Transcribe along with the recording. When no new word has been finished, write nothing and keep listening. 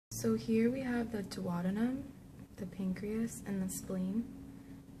So here we have the duodenum, the pancreas, and the spleen.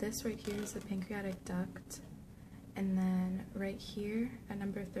 This right here is the pancreatic duct. And then right here at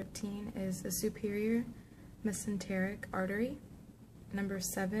number 13 is the superior mesenteric artery. Number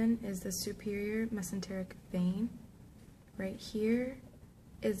 7 is the superior mesenteric vein. Right here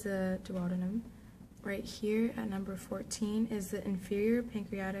is the duodenum. Right here at number 14 is the inferior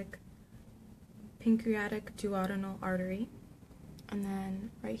pancreatic duodenal artery. And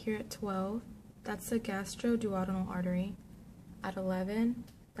then right here at 12, that's the gastroduodenal artery. At 11,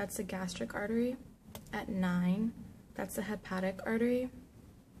 that's the gastric artery. At 9, that's the hepatic artery.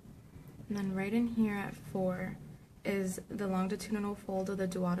 And then right in here at 4 is the longitudinal fold of the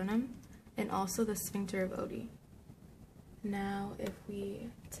duodenum and also the sphincter of Oddi. Now if we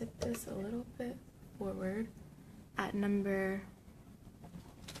tip this a little bit forward, at number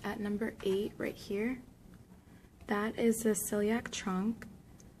 8 right here, that is the celiac trunk.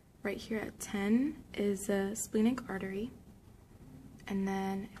 Right here at 10 is the splenic artery. And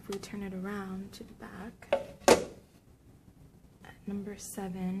then if we turn it around to the back, at number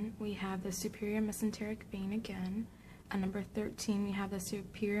 7 we have the superior mesenteric vein again. At number 13 we have the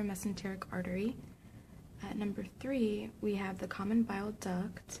superior mesenteric artery. At number 3 we have the common bile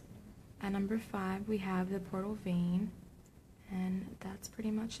duct. At number 5 we have the portal vein. And that's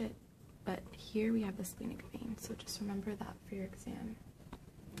pretty much it. But here we have the splenic vein, so just remember that for your exam.